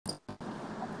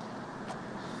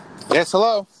Yes,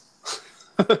 hello.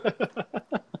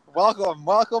 welcome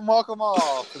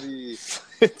all to the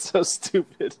It's so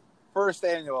stupid. first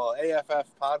annual AFF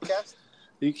podcast.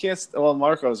 You can't. Well,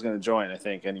 Marco's going to join, I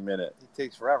think, any minute. It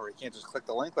takes forever. You can't just click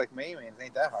the link like me, man. It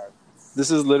ain't that hard.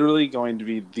 This is literally going to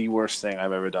be the worst thing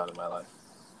I've ever done in my life.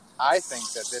 I think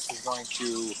that this is going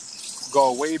to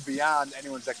go way beyond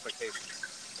anyone's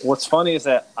expectations. What's funny is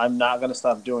that I'm not going to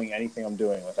stop doing anything I'm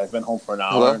doing. Like, I've been home for an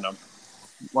hour, Hello? and I'm...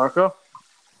 Marco?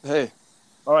 Hey,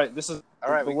 All right, this is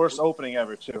All right, the worst opening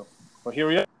ever, too. Well, here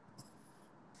we are.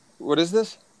 what is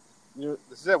this? This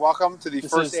is it. Welcome to the This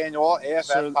first is- annual AFF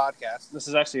sir- podcast. This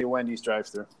is actually a Wendy's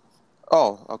drive-thru.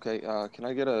 Oh, okay. Can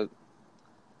I get a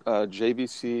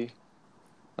JVC,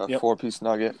 Yep. 4-piece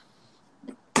nugget,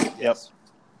 Yes.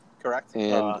 Correct.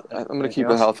 and I'm going to anything keep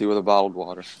it else? healthy with a bottled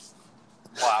water.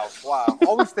 Wow.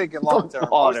 Always thinking long term.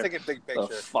 Water. Always thinking big The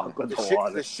picture. fuck with the shit-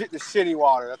 water. the shitty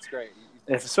water. That's great.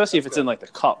 Especially if That's it's in, like, the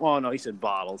cup. Well, no, he said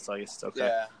bottles, so I guess it's okay.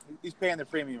 Yeah, he's paying the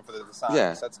premium for the design.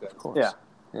 Yeah. That's good. Of course.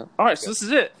 Yeah. All right, so this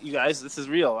is it, you guys. This is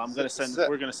real. This is it.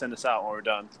 We're gonna send this out when we're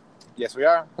done. Yes, we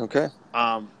are. Okay.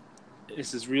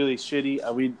 This is really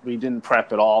shitty. We didn't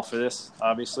prep at all for this,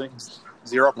 obviously.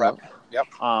 Zero prep.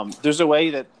 There's a way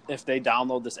that if they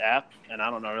download this app, and I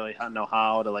don't know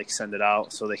how to like send it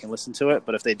out so they can listen to it,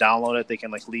 but if they download it, they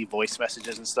can like leave voice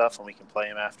messages and stuff, and we can play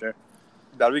them after.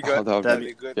 That'd be good. Oh, that'd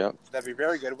be good. Yep. That'd be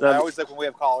very good. That'd I be- always like when we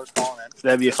have callers calling in.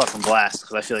 That'd be a fucking blast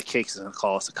because I feel like Cakes is gonna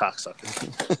call us a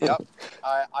cocksucker. Yep.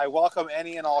 I welcome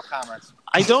any and all comments.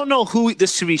 I don't know who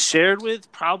this should be shared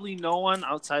with. Probably no one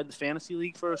outside the fantasy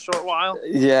league for a short while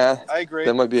Yeah, I agree.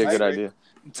 that might be a I good agree. idea.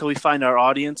 until we find our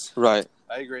audience. Right,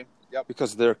 I agree. Yep.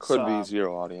 because there could So, be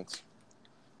zero audience.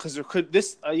 Because there could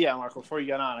this, yeah, Marco. Before you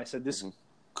got on, I said this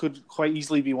could quite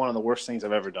easily be one of the worst things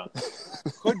I've ever done.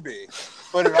 Could be,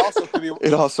 but it also could be.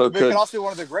 It also It could. could also be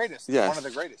one of the greatest. Yes. One of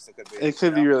the greatest. It could be. It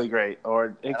could be you know? really great,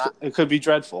 or it could be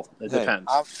dreadful. It Hey,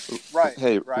 depends. Right.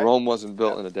 Hey, Right. Rome wasn't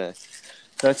built in a day.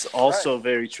 That's also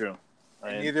very true.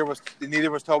 And neither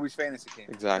was Toby's fantasy team.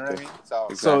 Exactly. You know what I mean? So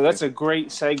Exactly. So that's a great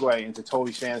segue into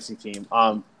Toby's fantasy team.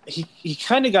 He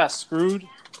kind of got screwed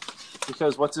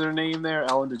because what's her name there?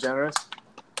 Ellen DeGeneres.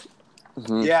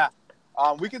 Mhm. yeah.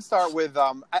 We can start with.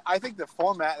 I think the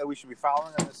format that we should be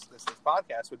following on this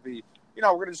podcast would be, we're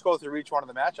going to just go through each one of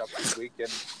the matchups this week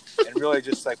and really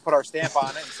just like put our stamp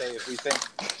on it and say if we think,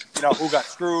 who got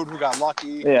screwed, who got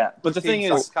lucky. Yeah, but the team thing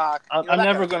is, sucks cock, I'm that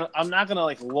never kind of I'm not gonna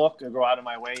like look or go out of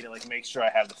my way to like make sure I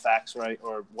have the facts right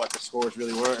or what the scores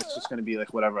really were. It's just gonna be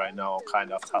like whatever I know, kind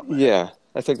of off the top of my head. Yeah,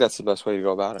 I think that's the best way to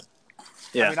go about it.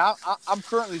 Yeah. I mean, I'm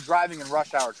currently driving in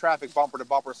rush hour traffic, bumper to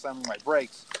bumper, slamming my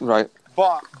brakes. Right.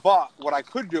 But what I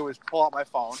could do is pull out my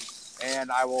phone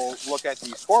and I will look at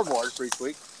the scoreboard for each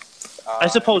week. I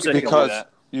suppose I can do Because that.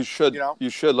 you should You know? you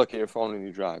should look at your phone when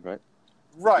you drive, right?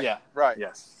 Right. Yeah. Right.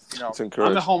 Yes. It's I'm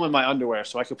encouraged. at home in my underwear,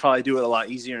 so I could probably do it a lot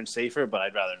easier and safer, but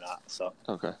I'd rather not. So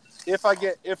Okay. If I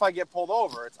get pulled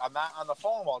over, I'm not on the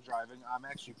phone while driving. I'm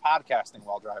actually podcasting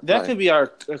while driving. that Right. could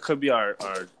be our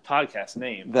podcast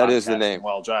name. That is the Podcasting name.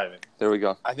 while driving. There we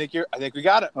go. I think we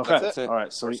got it. Okay. That's it. All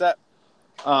right. So We're set.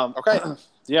 Okay.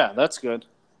 Yeah, that's good.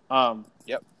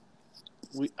 Yep.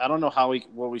 I don't know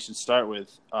what we should start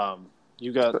with.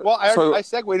 You got Well, I So-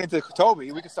 segued into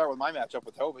Toby. We can start with my matchup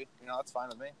with Toby. That's fine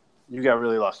with me.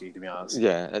 really lucky, to be honest.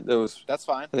 Yeah, it was. That's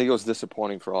fine. I think it was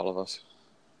disappointing for all of us.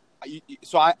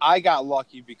 So I got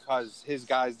lucky because his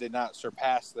guys did not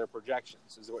surpass their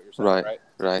projections. Is what you're saying, Right. right?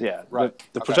 Right. Yeah, Right.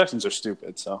 The Okay. projections are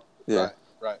stupid. So Yeah.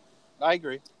 Right. I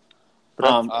agree. But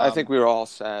I think we were all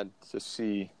sad to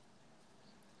see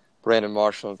Brandon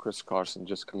Marshall and Chris Carson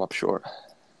just come up short.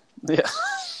 yeah,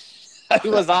 I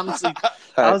was honestly,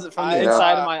 I was from the I-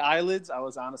 inside of my eyelids. I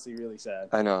was honestly really sad.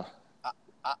 I know.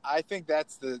 I think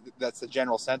that's the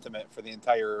general sentiment for the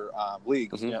entire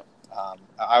league. Mhm. Yep.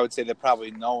 I would say that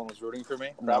probably no one was rooting for me.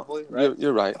 Probably, right?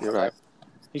 You're right. You're right.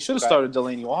 He should have Okay. started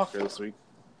Delaney Walker this week.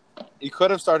 He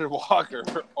could have started Walker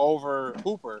over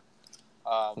Hooper.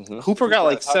 Mhm. Hooper got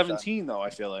like a touchdown. 17 though. I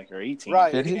feel like or 18.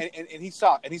 Right, Did he? and he's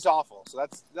soft, and he's awful. So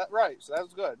that's right. So that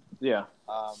was good. Yeah,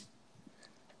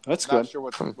 that's Not good. sure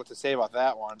what to say about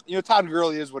that one. Todd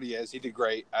Gurley is what he is. He did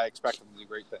great. I expect him to do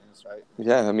great things, right?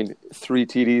 Yeah, I mean, 3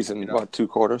 TDs in, 2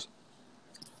 quarters?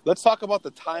 Let's talk about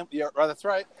the time. Yeah, right, that's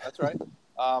right. That's right.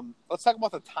 Let's talk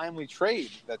about the timely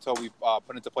trade that Toby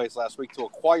put into place last week to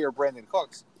acquire Brandon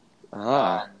Cooks.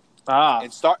 Ah.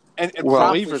 And start and Well,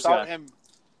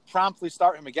 promptly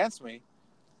start him against me,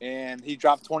 and he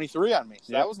dropped 23 on me.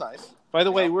 So Yep. that was nice. By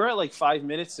the way, we're at like 5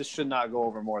 minutes. This should not go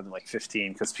over more than like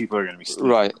 15 because people are going to be sleeping.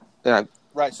 Right. Yeah,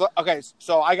 Right. So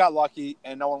so I got lucky,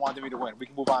 and no one wanted me to win. We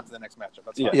can move on to the next matchup.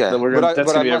 That's fine. Yeah, that's but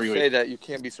gonna I be must every say week. that you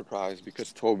can't be surprised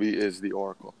because Toby is the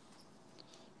Oracle.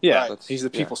 Yeah, Right. he's the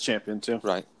people's champion too.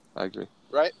 Right, I agree.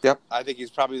 Right. Yep. I think he's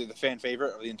probably the fan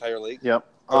favorite of the entire league. Yep.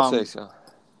 I would say so.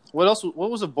 What else? What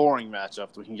was a boring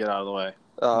matchup that we can get out of the way?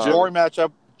 Boring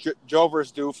matchup. Joe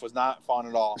versus Doof was not fun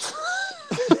at all.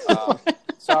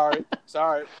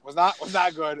 Sorry, was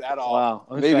not good at all. Wow.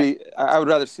 Okay. Maybe I would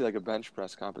rather see like a bench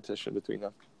press competition between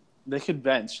them. They could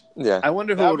bench. Yeah, I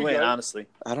wonder who That'd would be win. good. Honestly,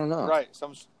 I don't know. Right.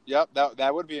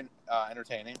 That would be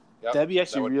entertaining. Yep. that'd be That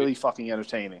actually would really be. fucking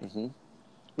entertaining. Mm-hmm.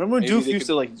 Remember when Maybe Doof they used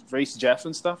to like race Jeff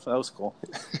and stuff? That was cool.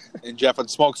 And Jeff would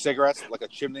smoke cigarettes like a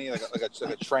chimney, like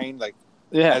a train, like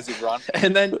Yeah. as he'd run.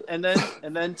 And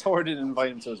then Tor didn't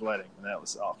invite him to his wedding, and that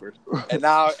was awkward. And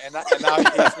now he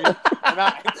hates me. And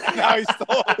now he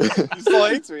still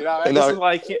hates me. Now, And This now- is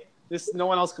why I can't. No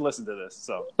one else can listen to this.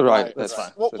 So Right, that's that's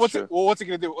fine. Well, That's what's true. he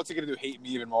gonna do? What's he gonna do? Hate me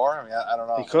even more? I mean, I don't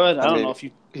know. he could. I don't mean, know if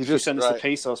you he if just- you send this right. to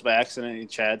Pesos by accident, and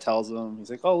Chad tells him, he's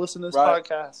like, "Oh, listen to this Right.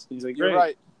 podcast." He's like, You're "Great."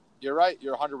 right. You're right.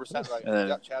 You're 100% right. And then-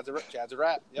 Yep, Chad's a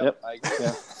rat. Yep, Yep. I agree.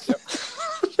 Yeah.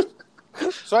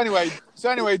 Yep. So anyway,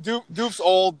 Doof's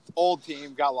old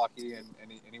team got lucky and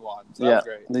he won. So that Yeah, was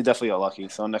great. they definitely got lucky.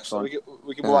 So next So one.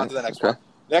 we can move on to the next Okay. one.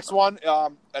 Next one,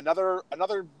 another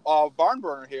barn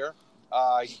burner here.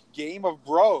 Game of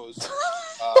Bros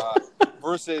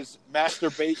versus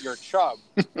Masturbate Your Chub.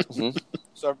 Mhm.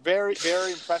 So very,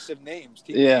 very impressive names.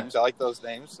 Team Yeah. names. I like those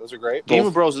names. Those are great. Game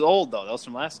of Bros is old though. That was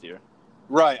from last year.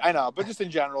 Right, I know, but just in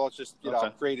general, it's just Okay.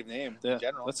 creative name Yeah, in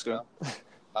general. that's good.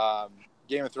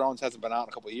 Game of Thrones hasn't been out in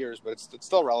a couple of years, but it's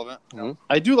still relevant. You know?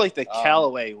 I do like that Um,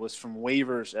 Callaway was from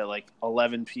waivers at like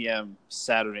 11 p.m.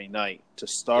 Saturday night to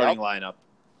starting lineup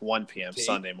 1 p.m. To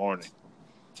Sunday morning.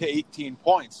 To 18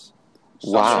 points.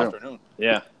 Wow. Sunday afternoon.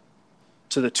 Yeah,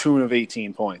 to the tune of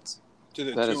 18 points. To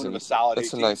the That is tune of a solid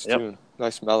That's 18. a nice Yep. tune,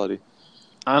 nice melody.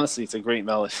 Honestly, it's a great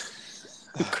melody.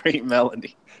 Great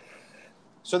melody.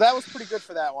 So that was pretty good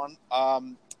for that one.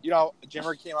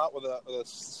 Jimmer came out with a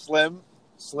slim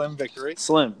victory.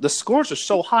 Slim. The scores are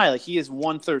so high. Like he is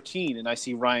 113, and I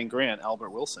see Ryan Grant, Albert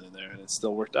Wilson in there, and it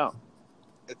still worked out.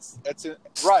 It's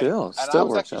right. Still And I was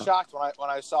works actually out. shocked when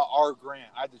I saw R. Grant.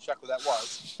 I had to check what that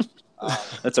was.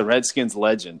 That's a Redskins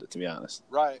legend, to be honest.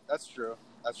 Right. That's true.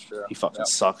 He fucking Yep.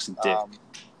 sucks and dick.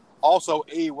 Also,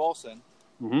 A. Wilson.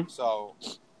 Mm-hmm. So,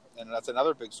 and that's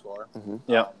another big score.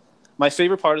 Yeah. My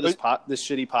favorite part of this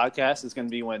shitty podcast is going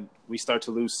to be when we start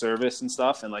to lose service and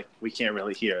stuff, and like we can't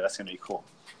really hear. That's going to be cool.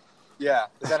 Yeah,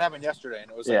 that happened yesterday, and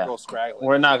it was Yeah. real scraggly.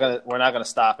 We're not gonna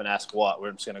stop and ask what.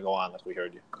 We're just gonna go on like we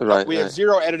heard you. Right. We right. have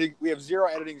zero editing. We have zero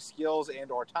editing skills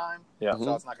and/or time. Yeah.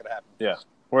 So it's not going to happen. Yeah.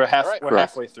 We're All right. we're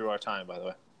halfway through our time, by the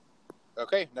way.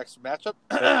 Okay, next matchup.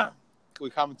 We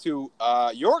come to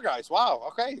your guys. Wow.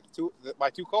 Okay, my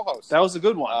two co-hosts. That was a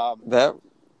good one.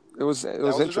 It was was a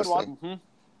good interesting. one. Mm-hmm. was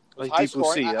Like high Deep Blue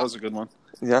scoring. Sea. That was a good one.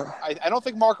 Yeah, I don't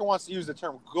think Marco wants to use the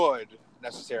term good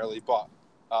necessarily, but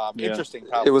Yeah. interesting.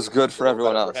 Probably it was good for a little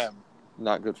everyone better else, for him.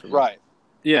 not good for me. Right.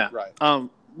 Yeah. Right.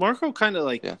 Marco kind of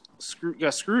like Yeah.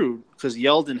 got screwed because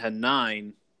Yeldon had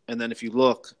 9, and then if you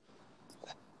look,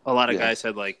 a lot of Yeah. guys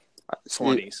had like See,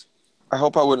 20s. I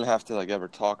hope I wouldn't have to like ever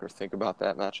talk or think about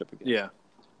that matchup again. Yeah.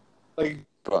 Like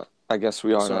But I guess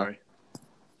we are Sorry.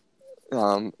 now. I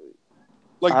don't-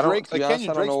 Drake. to be Like honest, Kenyon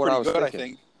I don't know Drake's what I pretty was good. I thinking.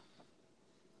 think.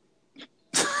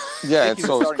 Yeah, I and think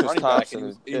so he was is starting Chris running back, Thompson.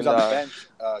 and he was and, on the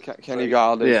bench. Kenny great.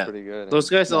 Galladay's Yeah. pretty good. Those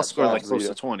guys all Matt scored like Fowles, close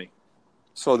Rita. to 20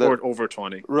 So they or over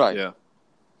 20. Right. Yeah.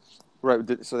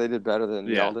 right. So they did better than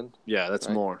Yeah. Yeldon. Yeah, that's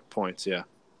Right. more points. Yeah.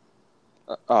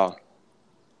 Oh,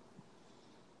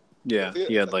 Yeah. I think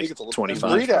He had it's like a little- 25.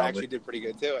 And Rita probably. actually did pretty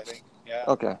good too. I think. Yeah.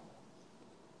 okay.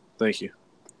 Thank you.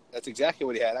 That's exactly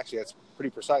what he had. Actually, that's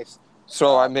pretty precise.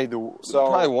 So I made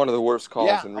probably one of the worst calls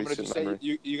Yeah, in I'm going to recent just say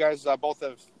memory. you guys both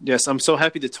have. Yes, I'm so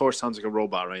happy the Tor sounds like a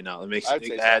robot right now. It I'd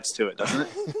say so. adds to it, doesn't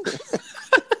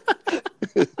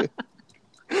it?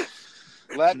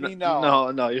 Let me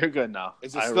know. No, you're good now.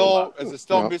 Is it still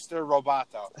No. Mr.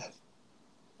 Roboto?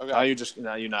 Okay.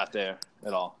 Now you're not there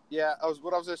at all. Yeah,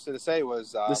 what I was just going to say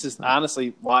was This is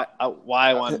honestly why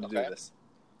I wanted to do Okay. this.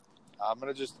 I'm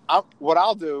going to just what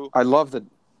I'll do I love the.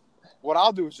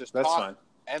 is just That's talk fine.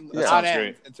 and Yeah. not Sounds end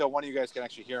great. until one of you guys can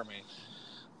actually hear me.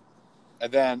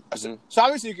 And then, Mhm. so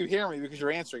obviously you can hear me because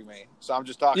you're answering me. So I'm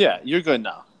just talking. Yeah, you're good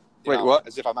now. you Wait, know, what?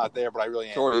 As if I'm not there, but I really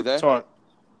am. So are you there? Tor.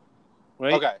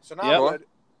 Wait. Okay, so now Yep. I'm good.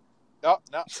 No.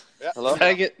 Yeah. Hello?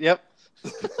 Tag it. Yep.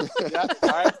 Yeah. All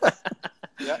right.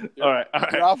 Yeah. All right.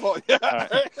 You're awful. Yeah. All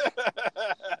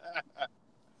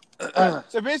All right.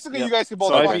 So basically, Yep. you guys can both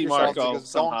So I fuck beat yourselves Marco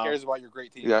because no one somehow. cares about your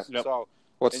great teams. Yeah. Yep. So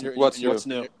What's and you're- what's and you're- new? What's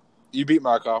new? You beat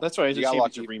Marco. That's right. It's You a got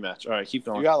championship lucky. rematch. All right, keep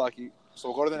You going. got lucky. So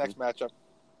we'll go to the next matchup.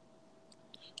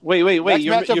 Wait. Next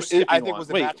You're matchup, skipping I think, one. was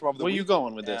the Wait, matchup of the where week. are you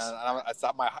going with this? And I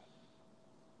stopped my.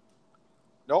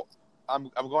 Nope. I'm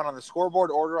going on the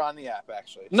scoreboard order on the app,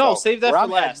 actually. No, So, save that where for I'm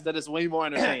last. heading That is way more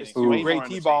entertaining. is to Way Great more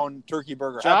T-Bone Turkey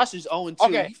Burger. Josh is 0-2.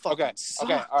 Okay, He fucking okay, sucks.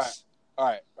 okay. All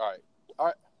right.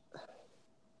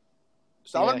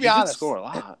 So I'm Yeah, gonna be he did honest. score a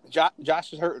lot.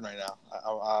 Josh is hurting right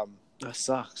now. That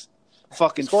sucks.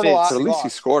 Fucking Scored a lot. Fitz. But at least he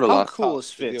scored a How lot. cool is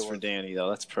to deal Fitz for with. Danny though?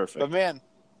 That's perfect. But man,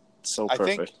 So I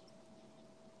think- perfect.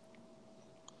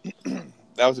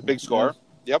 that was a big score.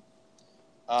 Yep.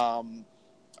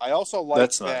 I also like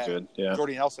That's not that good. Yeah.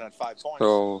 Jordy Nelson had 5 points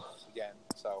So again.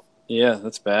 So Yeah,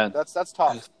 that's bad. that's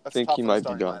tough. That's think tough he for might the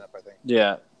be starting done. lineup, I think.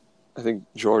 Yeah. I think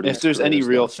Jordan. If there's any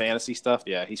real fantasy stuff,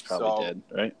 yeah, he's probably So- dead,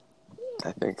 right?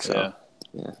 I think so.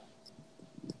 Yeah.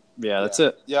 Yeah, that's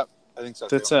it. Yep, I think so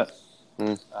That's too.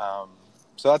 it.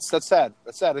 So that's sad.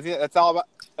 That's sad. I think that's all about.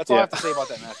 That's all I Yeah. have to say about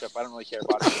that matchup. I don't really care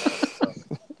about it.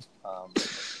 So,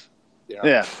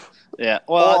 Yeah.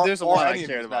 Well, Or- there's a or one I any of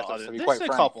cared these about. matchups, to be There's quite a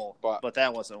frank, couple, but- but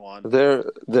that wasn't one. There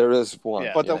is one.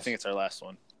 Yeah, But I the- think it's our last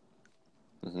one.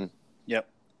 hmm Yep.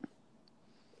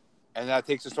 and that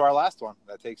takes us to our last one.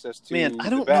 That takes us to Man, I the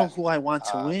don't bet. know who I want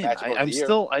to win. matchup of I'm the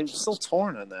year. still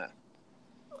torn on that.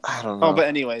 I don't know. Oh, but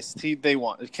anyways, they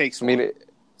won. The Cakes I won. mean,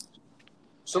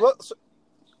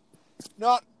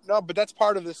 No, but that's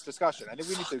part of this discussion. I think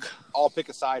we need to all pick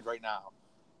a side right now.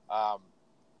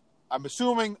 I'm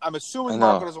assuming I know.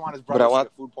 Marco doesn't want his But I brother to want-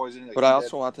 get food poisoning. Like but he I did.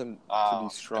 also want them to and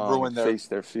be strong ruin and their- face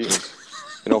their fears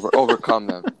and overcome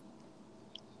them.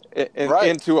 Right.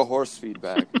 Into a horse feed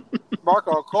bag.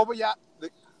 Marco Kobayashi.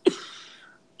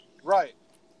 Right.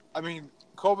 I mean,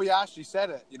 Kobayashi said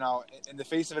it. You know, in the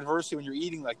face of adversity, when you're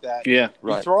eating like that, Yeah. you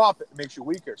Right. throw up. It makes you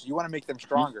weaker. So you want to make them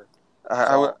stronger.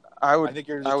 I would. I would. I think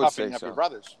you're I just would say toughening up so. your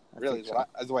brothers. I Really, think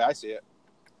that's the way I see it.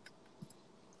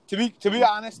 To be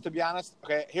honest.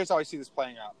 Okay, here's how I see this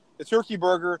playing out. The turkey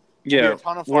burger. Will be Yeah. a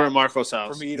ton of We're at fun Marco's for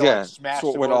house. me to Yeah, like, smash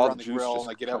so the when burger all on the the juice grill just and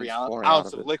like, get every comes pouring ounce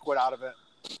out of of it. liquid out of it.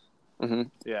 hmm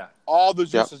Yeah. All the Yep.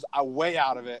 juices are way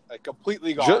out of it, like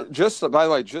completely gone. Just by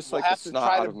the way, just We'll like the have to snot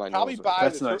try out to of my probably nose buy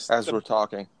That's the nice. as we're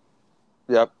talking.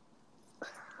 Yep,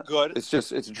 good. it's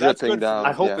good dripping for down. me.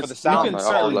 I hope yeah, for it's. the sound You of can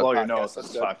my certainly upper blow lip your podcast, nose on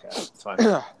that's this good. podcast. It's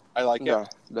fine. I like it.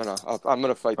 No. I'm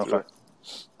gonna fight through Okay.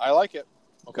 it. I like it.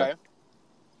 Okay.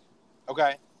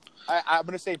 I'm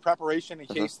going to say preparation in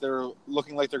case they're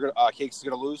looking like they're gonna, Cakes is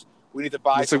going to lose. We need to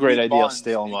buy. That's a some great wheat idea. I'll buns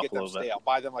stale and them up get a little bit. stale.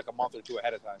 Buy them like a month or two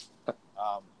ahead of time.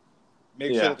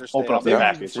 Make Yeah. sure that they're stale. Open up the Maybe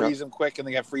package. freeze them quick and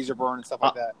they have freezer burn and stuff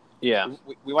like that. Yeah.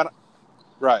 We want to,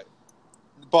 right?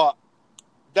 But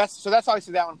that's how I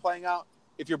see that one playing out.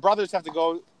 If your brothers have to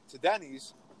go to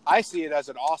Denny's, I see it as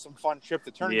an awesome, fun trip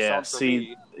to Turning Yeah. Stone for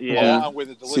me, Yeah. along with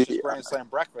a delicious Grand Slam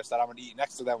breakfast that I'm going to eat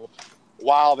next to them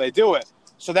while they do it.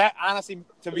 So that, honestly,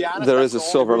 to be honest, There that's is a the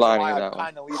only silver reason lining why in I'm that one.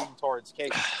 kind of leaning towards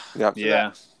Cake. Yep,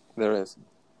 Yeah. there is.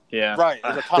 Yeah. Right,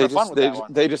 there's a ton of fun with that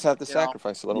one. They just have to You know?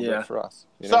 sacrifice a little Yeah. bit for us.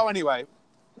 You know? So anyway,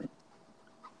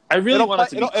 I really It'll want it to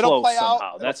play- be it'll close play out- somehow.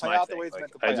 it'll That's play my out the thing. way it's Like,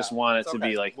 meant to I play just out. want it It's to okay.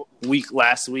 be like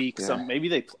last week. Yeah. Maybe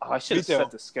they. I should Me have too. set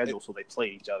the schedule so they play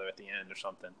each other at the end or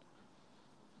something.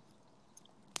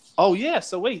 Oh yeah.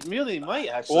 So wait, really might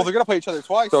actually. well, they're going to play each other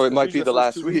twice. So it might Usually be the first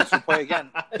last 2 week. weeks we play again.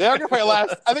 They are going to play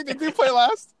last. I think they do play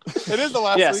last. It is the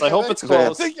last Yes, week. I hope think. it's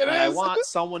close. I think it and I is. want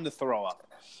someone to throw up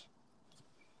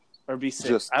or be sick.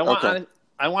 Just- I want. okay.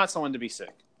 I want someone to be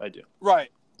sick. I do. Right.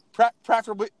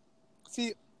 Preferably.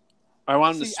 See, I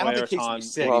want him to I don't swear a think Cake's ton. be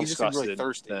sick. Well, He's just really disgusted,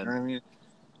 thirsty. You know what I mean?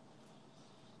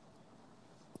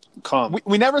 Come.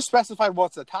 We never specified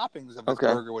what the toppings of this Okay.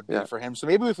 burger would be Yeah. for him. So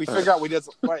maybe if we figure out what he does,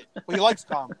 right? Well, he likes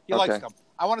cum. He likes Okay. cum.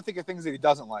 I want to think of things that he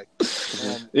doesn't like,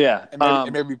 and, Yeah.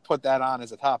 and maybe put that on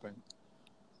as a topping.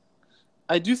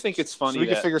 I do think it's funny So we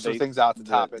can that figure some things out to that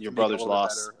top it. your to make it a brothers little bit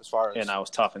lost, better as far as and I was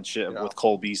talking shit You know. with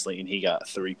Cole Beasley, and he got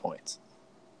 3 points.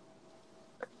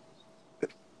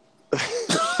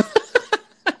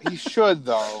 he should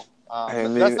though. I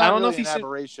mean, that's not I don't know really if he an should-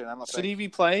 aberration. I don't Should think. he be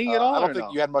playing at all? I don't or think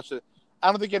no? you had much. I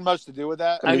don't think he had much to do with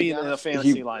that. I to mean, be in a honest.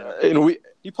 fantasy lineup. In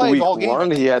he played week the whole game. I one,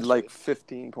 think, he had actually. like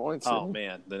 15 points. Oh didn't he?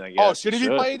 man, then I guess. Oh, should he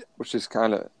be played? Which is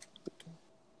kind of.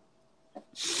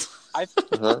 I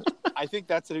Uh-huh. I think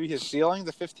that's going to be his ceiling,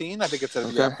 the 15. I think it's going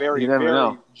to be Okay. a very, You never very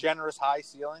know. generous high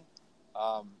ceiling.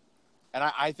 And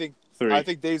I think 3. I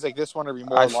think days like this one are be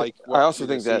more I like. th- what I also you're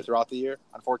gonna think see that- throughout the year,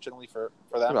 unfortunately for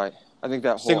them, Right. I think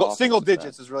that whole single offense is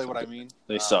digits bad. is really what I mean.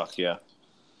 They suck. Yeah.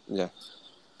 Yeah.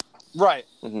 Right.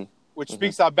 Mhm. Which Mhm.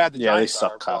 speaks how bad the Yeah, they Giants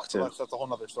suck are. cock, but too. That's a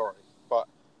whole other story. But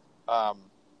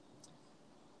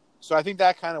So I think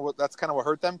that's kind of what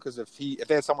hurt them, because if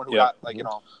they had someone who got like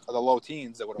the low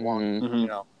teens, that would have won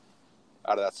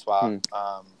out of that spot.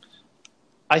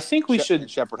 I think we should.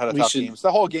 Shepard had a tough game. So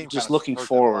the whole game. Just looking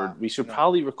forward, we should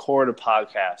probably record a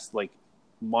podcast like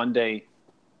Monday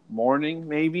morning,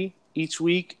 maybe each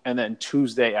week, and then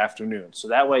Tuesday afternoon. So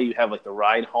that way you have like the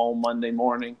ride home Monday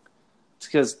morning. It's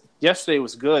because yesterday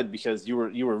was good because you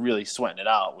were really sweating it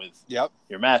out with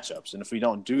your matchups, and if we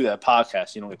don't do that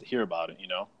podcast, you don't get to hear about it.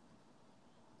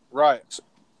 Right.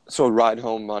 So ride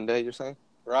home Monday, you're saying?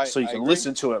 Right. So you can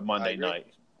listen to it Monday night.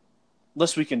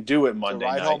 Unless we can do it Monday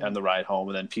night on the ride home,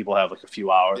 and then people have like a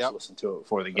few hours to listen to it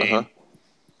before the game.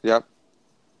 Yep.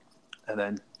 And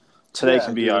then today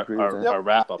can be our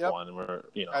wrap-up one. And we're,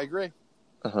 I agree.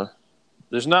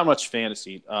 There's not much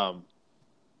fantasy.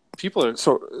 People are...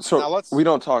 So we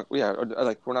don't talk... Yeah,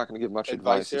 like we're not going to give much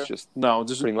advice. It's just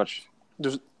pretty much...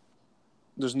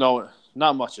 There's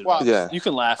not much advice. Yeah. You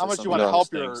can laugh how at much some you want to of help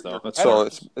those things, though. So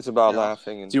it's about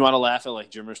laughing. And... Do you want to laugh at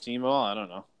like Jimmer's team? Well, I don't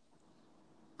know.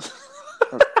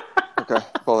 Okay,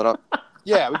 pull it up.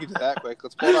 Yeah, we can do that quick.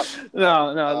 Let's pull it up.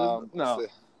 No.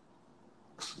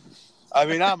 I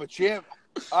mean, I'm a champion,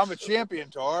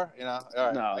 Tor. All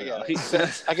right, no, I get no.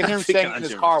 it. I can hear him saying in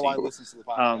his car while he listens to the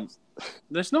podcast.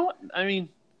 There's no. I mean,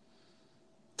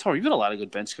 Tor, you've got a lot of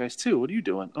good bench guys too. What are you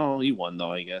doing? Oh, you won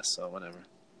though, I guess. So whatever.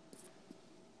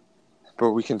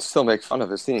 But we can still make fun of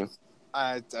his team.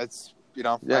 It's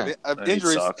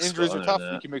injuries are tough.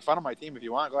 You can make fun of my team if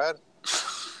you want. Go ahead.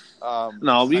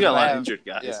 No, we got a lot of injured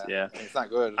guys. Yeah, it's not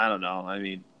good. I don't know. I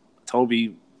mean,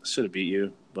 Toby should have beat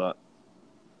you, but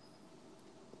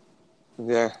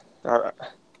yeah,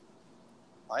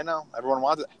 I know everyone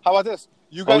wants it. How about this?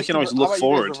 You guys we can always look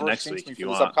forward to next week if you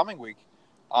want. This upcoming week.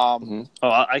 I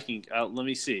can. Let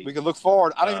me see. We can look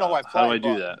forward. I don't even know why. How do I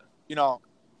do that?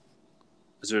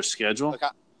 Is there a schedule? We can.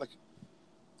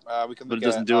 But it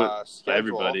doesn't do it for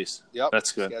everybody's. Yep,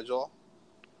 that's good. Schedule.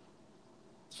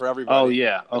 For everybody. Oh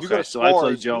yeah. Okay. So I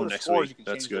play Joe next week.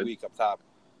 That's good. Week up top.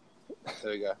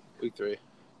 There you go. Week 3.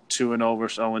 2-0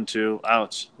 versus 0-2.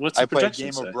 Ouch. What's the projection?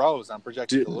 I play a game of bros. I'm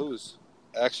projected to lose.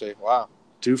 Actually, wow.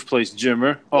 Doof plays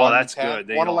Jimmer. Oh, that's good.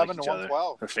 They 111 like to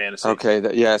 112 for fantasy. Okay.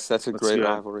 That's a great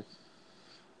rivalry.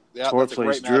 Yeah, Tor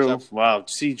plays Drew. Matchup. Wow.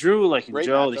 See, Drew and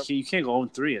Joe. Matchup. You can't go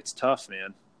 0-3. It's tough,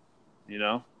 man.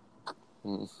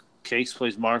 Cakes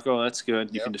plays Marco. That's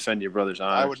good. You can defend your brother's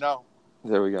honor. I would know.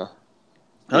 There we go.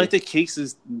 I like that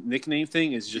Cakes' nickname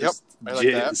thing is just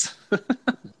Jizz.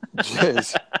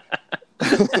 Jizz.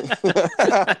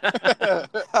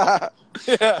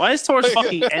 Why is Tor's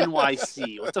fucking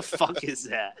NYC? What the fuck is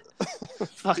that?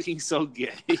 Fucking so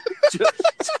gay.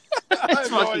 It's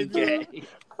fucking gay.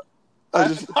 I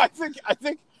think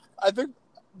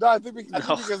because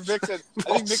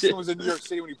Nixon was in New York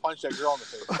City when he punched that girl in the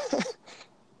face.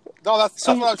 No, that's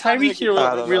what I was Tyreek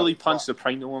Hill really punched a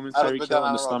pregnant woman. Tyreek Hill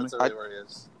in the stomach. Really where he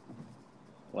is.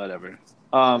 Whatever.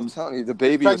 I'm telling you, the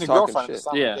baby was talking shit.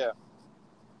 Yeah.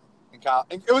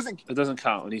 It doesn't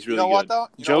count, and he's really good. What, though?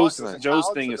 Joe's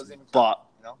thing is butt.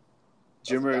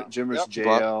 Jimmer's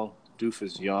JL. Doof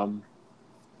is yum.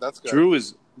 That's good. Drew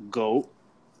is goat.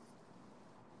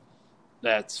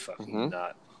 That's fucking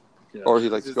not. Yeah. Or he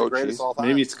likes goat cheese.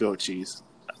 Maybe it's goat cheese.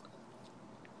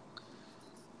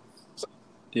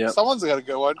 Yeah, someone's got a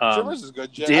good one. Jimmer's is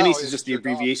good. Danny's is just the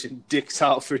abbreviation "dicks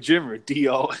out" for Jimmer.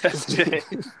 DOSJ.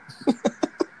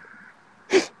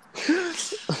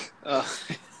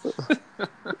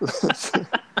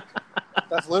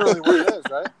 That's literally what it is,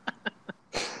 right?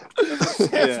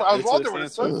 I was wondering what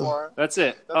it stood for. That's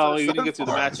it. We didn't get through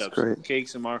the matchups.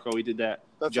 Cakes and Marco, we did that.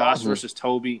 Josh versus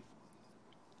Toby.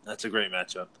 That's a great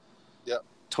matchup. Yep.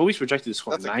 Toby's projected to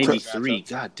score 93.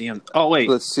 God damn. Oh, wait.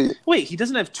 Let's see. Wait, he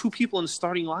doesn't have 2 people in the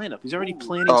starting lineup. He's already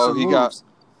planning some moves.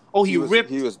 He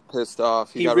was pissed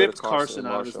off. He ripped Carson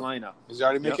out of his lineup. He's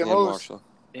already making moves.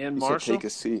 And Marshall. Take a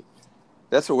seat.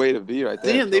 That's a way to be right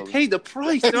there. Damn, they paid the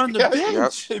price. They're on the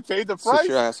bench. They paid the price. Sit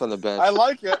your ass on the bench. I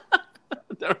like it.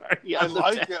 I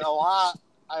like it a lot.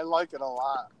 I like it a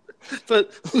lot.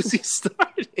 But who's he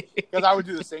starting? Because I would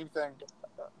do the same thing.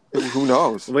 Who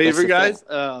knows? Waiver guys?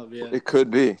 Oh, man. It could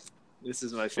be. This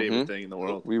is my favorite thing in the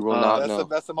world. We will not know.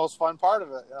 That's the most fun part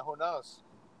of it. Who knows?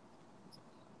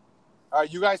 All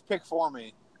right, you guys pick for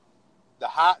me. The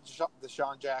hot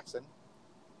Deshaun Jackson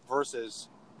versus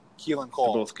Keelan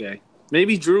Cole. They're both gay.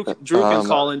 Maybe Drew can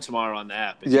call in tomorrow on the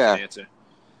app and answer.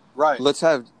 Right. Let's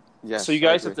have... Yes, so you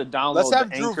guys have to download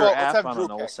the Anchor app. I don't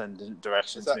know. We'll send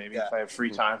directions maybe if I have free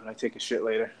time and I take a shit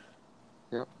later.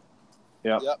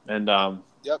 Yep. And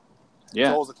yeah.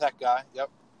 Joel's a tech guy. Yep.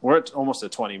 We're almost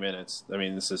at 20 minutes. I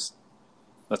mean,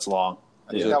 that's long.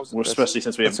 Yeah. Especially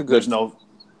since there's no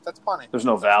That's plenty. There's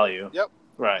no value. Yep.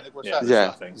 I Right. think we're Yeah. set. There's Yeah,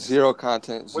 nothing. zero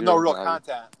content, With zero no real value.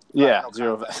 content. Yeah, no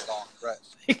zero content at all. Right.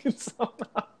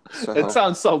 So, It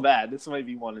sounds so bad. This might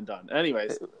be one and done.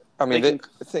 Anyways, I mean, they can-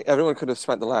 I think everyone could have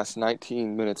spent the last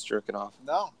 19 minutes jerking off.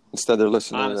 No. Instead, they're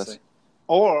listening honestly, to this.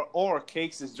 or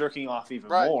Cakes is jerking off even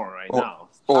Right. more right Or- now.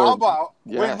 How about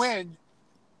yes. win-win?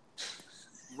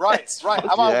 Right, That's right.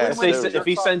 How about Yes, win-win? there If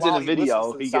he sends in a while video,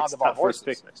 listens to he the sound gets of our top first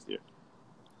voices. pick next year.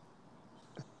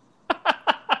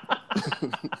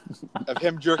 Of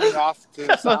him jerking off to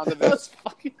the sound of That's this.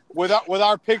 fucking With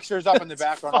our pictures up in the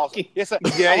background also. fucking Yes, I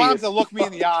gay. want him to look me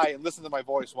in the eye and listen to my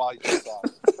voice while he jerks off.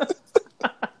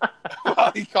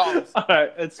 While he calls. all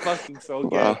right. It's fucking so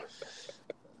gay. Wow.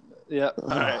 Yeah. All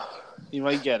right. You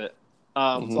might get it.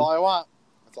 That's all I want.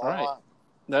 That's all All I right. want.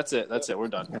 That's it. That's it. We're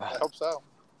done. I hope so.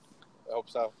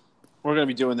 We're gonna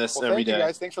be doing this Well, every thank day. you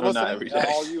guys. Thanks for Well, not listening. every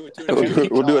day. All you who tune in.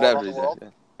 We'll do it all around every the world. day.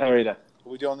 Every day.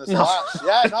 We'll be doing this No. a lot.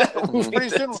 Yeah, no, pretty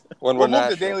soon. When We'll we're move to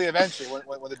national. daily eventually when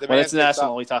the demand When it's picks up.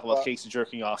 national, we talk about Well, Cakes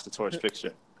jerking off the torch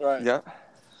picture. Right. Yeah,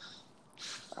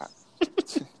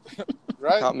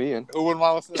 Right. count me in. Who wouldn't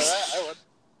want to listen to that? I would.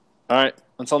 All right.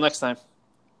 Until next time.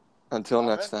 Until All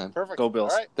next right. time. Perfect. Go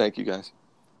Bills. All right. Thank you, guys.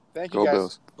 Thank you, Go guys.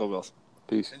 Bills. Go Bills.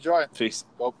 Peace. Enjoy. Peace.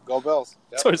 Go Bills.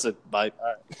 Yep. So I said bye. All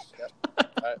right. Yep.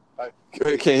 All right. Bye.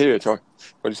 I can't hear you, Troy.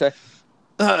 What'd you say?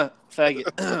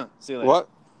 Faggot. See you later. What?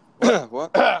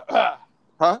 What?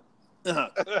 Huh?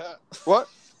 What?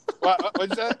 What? What'd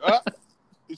you say? What?